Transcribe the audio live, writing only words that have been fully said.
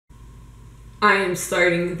I am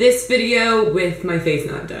starting this video with my face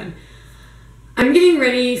not done. I'm getting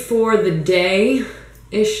ready for the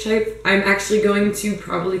day-ish type. I'm actually going to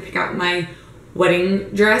probably pick out my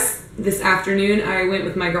wedding dress this afternoon. I went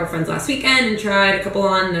with my girlfriends last weekend and tried a couple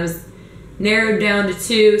on, and I was narrowed down to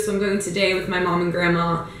 2, so I'm going today with my mom and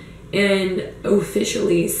grandma and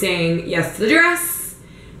officially saying yes to the dress.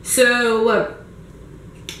 So,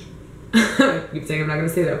 I keep saying I'm not going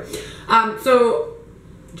to say so. So,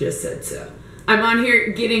 just said so. I'm on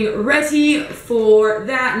here getting ready for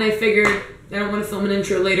that, and I figured I don't want to film an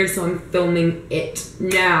intro later, so I'm filming it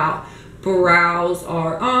now. Brows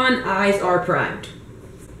are on, eyes are primed.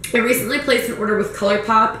 I recently placed an order with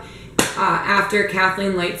ColourPop after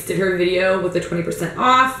Kathleen Lights did her video with the 20%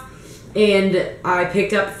 off, and I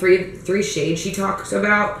picked up three shades she talks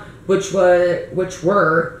about, which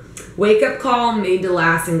were Wake Up Call, Made to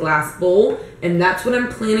Last, and Glass Bowl, and that's what I'm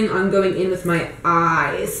planning on going in with my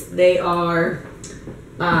eyes. They are,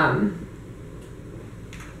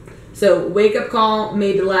 so Wake Up Call,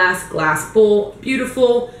 Made to Last, Glass Bowl,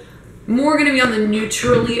 beautiful. More gonna be on the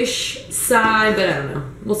neutral-ish side, but I don't know.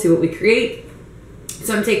 We'll see what we create.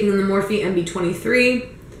 So I'm taking the Morphe MB23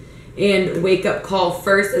 and Wake Up Call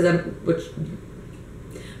first,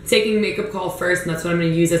 taking Makeup Call first, and that's what I'm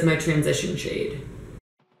gonna use as my transition shade.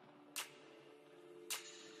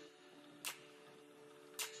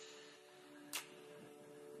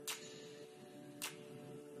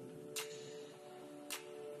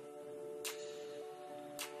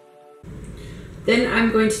 Then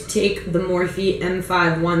I'm going to take the Morphe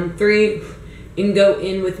M513 and go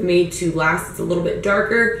in with Made to Last. It's a little bit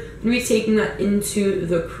darker. I'm going to be taking that into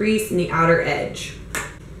the crease and the outer edge.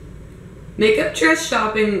 Makeup dress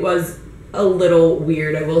shopping was a little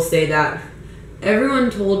weird, I will say that. Everyone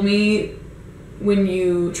told me when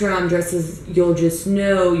you try on dresses, you'll just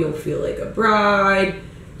know, you'll feel like a bride,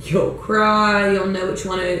 you'll cry, you'll know which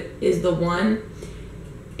one is the one.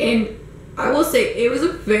 And I will say it was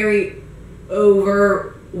a very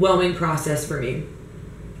overwhelming process for me.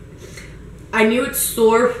 I knew what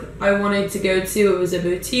store I wanted to go to. It was a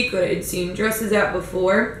boutique that I had seen dresses at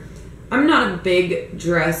before. I'm not a big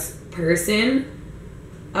dress person,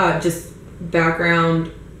 just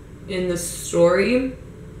background in the story.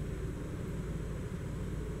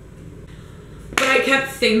 But I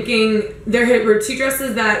kept thinking, there were 2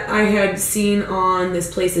 dresses that I had seen on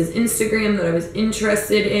this place's Instagram that I was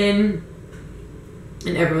interested in,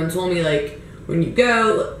 and everyone told me, like, when you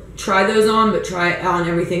go, try those on, but try on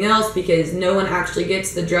everything else, because no one actually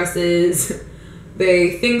gets the dresses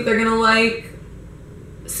they think they're gonna like.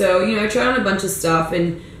 So, you know, I tried on a bunch of stuff,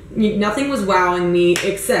 and nothing was wowing me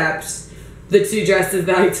except the 2 dresses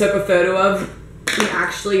that I took a photo of and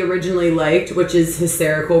actually originally liked, which is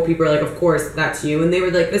hysterical. People are like, of course, that's you. And they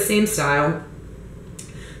were like the same style.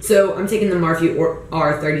 So I'm taking the Morphe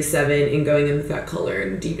R37 and going in with that color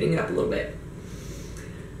and deepening it up a little bit.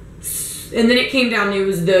 And then it came down to, it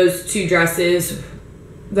was those 2 dresses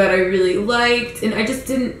that I really liked, and I just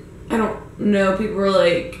didn't, I don't know, people were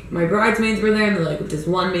like, my bridesmaids were there, and they're like, does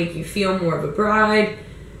one make you feel more of a bride?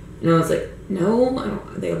 And I was like, no, I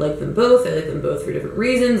don't, they like them both, I like them both for different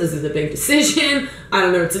reasons, this is a big decision, I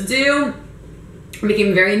don't know what to do. I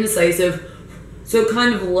became very indecisive, so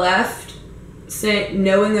kind of left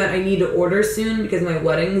knowing that I need to order soon because my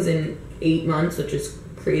wedding's in 8 months, which is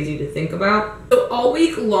crazy to think about. So all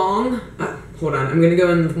week long, hold on, I'm gonna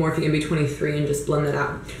go in with Morphe MB23 and just blend that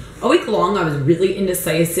out. All week long I was really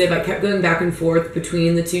indecisive. I kept going back and forth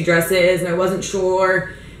between the 2 dresses and I wasn't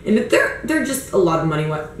sure, and they're just a lot of money,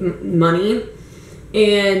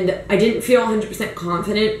 and I didn't feel 100%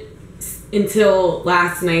 confident until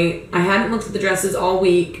last night. I hadn't looked at the dresses all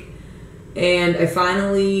week, and I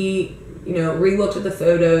finally, you know, re-looked at the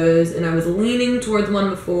photos, and I was leaning towards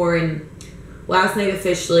one before, and last night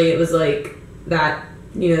officially it was like that,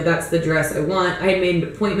 you know, that's the dress I want. I had made an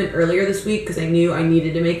appointment earlier this week because I knew I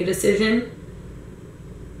needed to make a decision.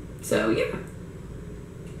 So yeah,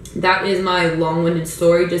 that is my long-winded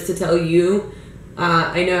story just to tell you.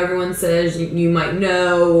 I know everyone says you might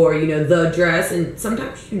know, or you know the dress, and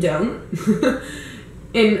sometimes you don't.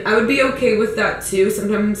 And I would be okay with that too.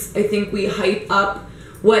 Sometimes I think we hype up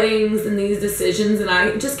weddings and these decisions, and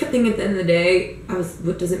I just kept thinking at the end of the day,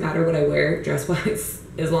 what does it matter what I wear dress-wise,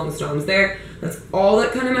 as long as Dom's there? That's all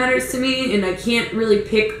that kind of matters to me, and I can't really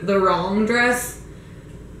pick the wrong dress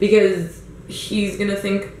because he's gonna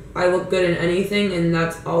think I look good in anything, and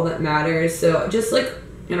that's all that matters. So just like,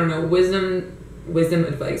 I don't know, wisdom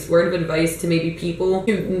advice, word of advice to maybe people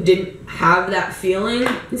who didn't have that feeling.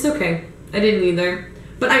 It's okay, I didn't either.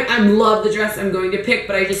 But I love the dress I'm going to pick,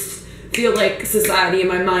 but I just feel like society in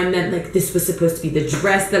my mind meant like this was supposed to be the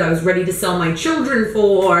dress that I was ready to sell my children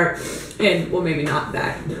for. And, well, maybe not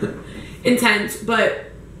that intense, but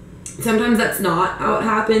sometimes that's not how it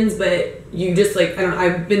happens, but you just like, I don't know,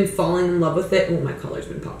 I've been falling in love with it. Oh, my collar's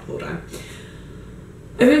been popped the whole time.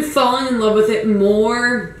 I've been falling in love with it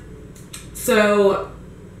more, so,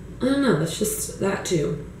 I don't know, that's just that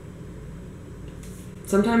too.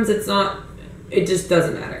 Sometimes it's not, it just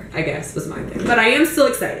doesn't matter, I guess, was my thing. But I am still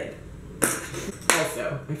excited.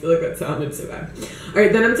 Also, I feel like that sounded so bad.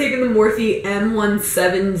 Alright, then I'm taking the Morphe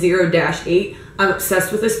M170-8. I'm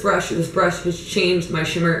obsessed with this brush. This brush has changed my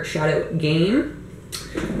shimmer shadow game.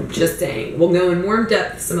 Just saying. We'll go in more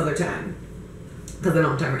depth some other time, because I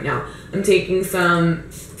don't have time right now. I'm taking some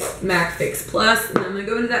MAC Fix Plus, and I'm going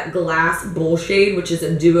to go into that Glass Bull shade, which is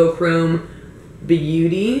a duochrome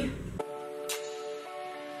beauty.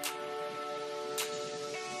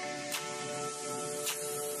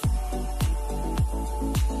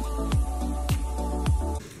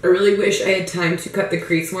 I really wish I had time to cut the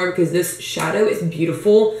crease more because this shadow is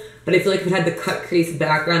beautiful, but I feel like if it had the cut crease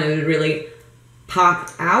background, it would really pop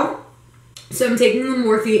out. So I'm taking the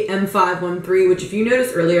Morphe M513, which if you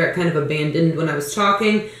noticed earlier, I kind of abandoned when I was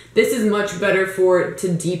talking. This is much better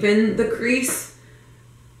to deepen the crease,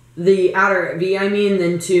 the outer V I mean,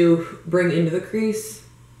 than to bring into the crease.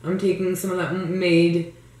 I'm taking some of that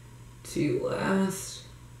Made to Last.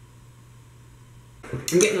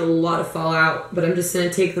 I'm getting a lot of fallout, but I'm just going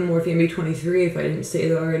to take the Morphe MB23 if I didn't say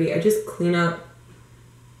that already. I just clean up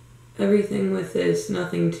everything with this,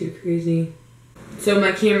 nothing too crazy. So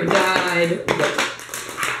my camera died.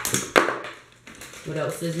 What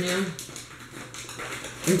else is new?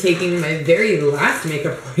 I'm taking my very last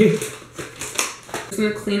makeup wipe. I'm just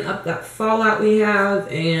going to clean up that fallout we have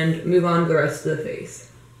and move on to the rest of the face.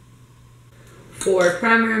 For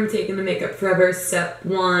primer, I'm taking the Makeup Forever Step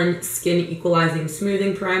 1 Skin Equalizing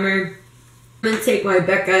Smoothing Primer. I'm going to take my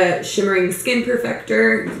Becca Shimmering Skin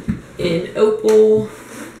Perfector in Opal,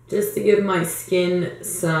 just to give my skin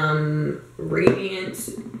some radiance.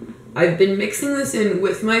 I've been mixing this in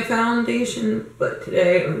with my foundation, but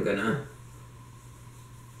today I'm going to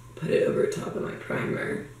put it over top of my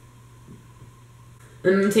primer.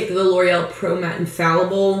 I'm going to take the L'Oreal Pro Matte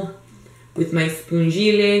Infallible with my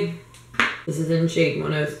Spongile. This is in shade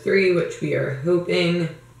 103, which we are hoping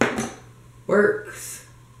works.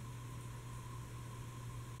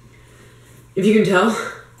 If you can tell,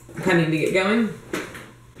 I kind of need to get going.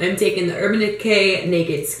 I'm taking the Urban Decay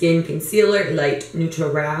Naked Skin Concealer Light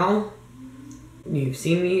Neutral. You've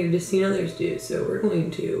seen me, you've just seen others do, so we're going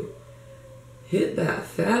to hit that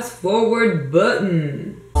fast forward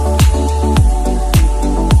button.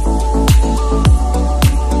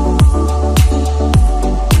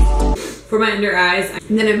 For my under eyes,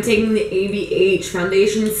 and then I'm taking the ABH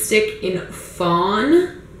foundation stick in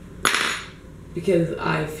Fawn because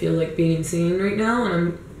I feel like being insane right now, and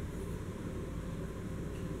I'm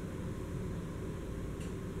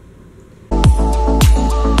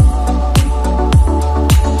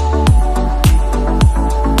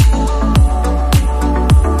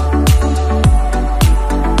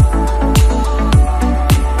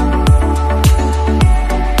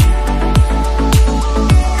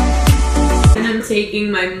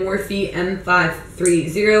taking my Morphe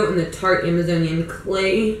M530 in the Tarte Amazonian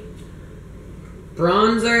Clay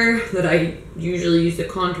bronzer that I usually use to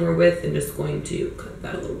contour with, and just going to cut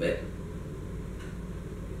that a little bit.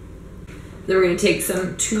 Then we're going to take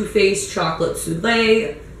some Too Faced Chocolate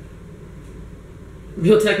Souffle,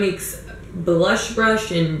 Real Techniques blush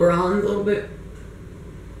brush, and bronze a little bit.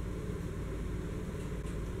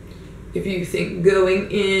 If you think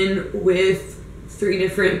going in with 3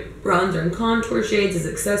 different bronzer and contour shades is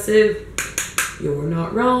excessive, you're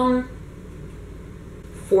not wrong.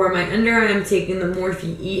 For my under eye, I'm taking the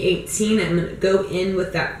Morphe E18. I'm going to go in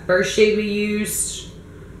with that first shade we used,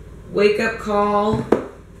 Wake Up Call.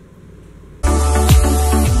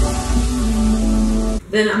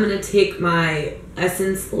 Then I'm going to take my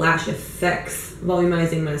Essence Lash Effects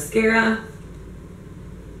Volumizing Mascara,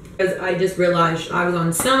 because I just realized I was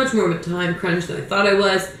on so much more of a time crunch than I thought I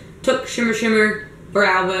was. Took Shimmer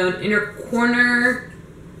Brow Bone Inner Corner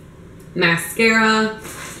Mascara.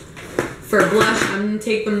 For blush, I'm going to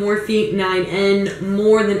take the Morphe 9N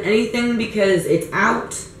more than anything because it's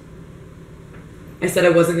out. I said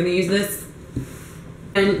I wasn't going to use this.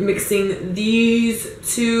 And mixing these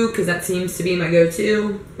two because that seems to be my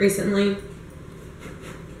go-to recently.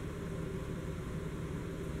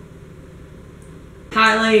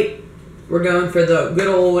 Highlight, we're going for the good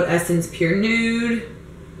old Essence Pure Nude.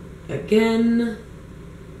 Again.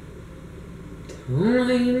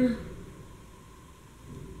 Time.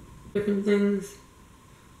 different things.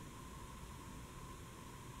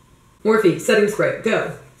 Morphe, setting spray,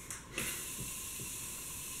 go.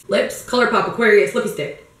 Lips, ColourPop Aquarius Lippy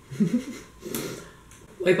Stick.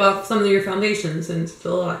 Wipe off some of your foundations and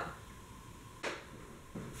still a lot.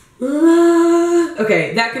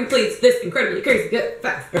 Okay, that completes this incredibly crazy good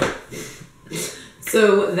fast.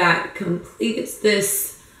 So that completes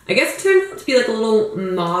this. I guess it turned out to be like a little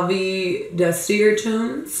mauve-y, dustier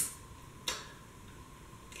tones.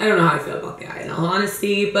 I don't know how I feel about the eye in all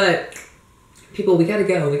honesty, but people, we gotta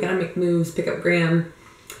go. We gotta make moves, pick up Graham.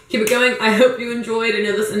 Keep it going. I hope you enjoyed. I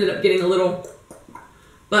know this ended up getting a little,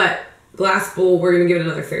 but glass bowl, we're gonna give it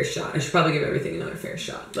another fair shot. I should probably give everything another fair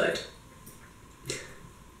shot, but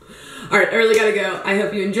all right, I really gotta go. I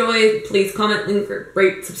hope you enjoyed. Please comment, link,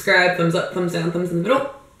 rate, subscribe, thumbs up, thumbs down, thumbs in the middle,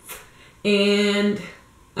 and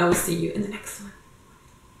I will see you in the next one.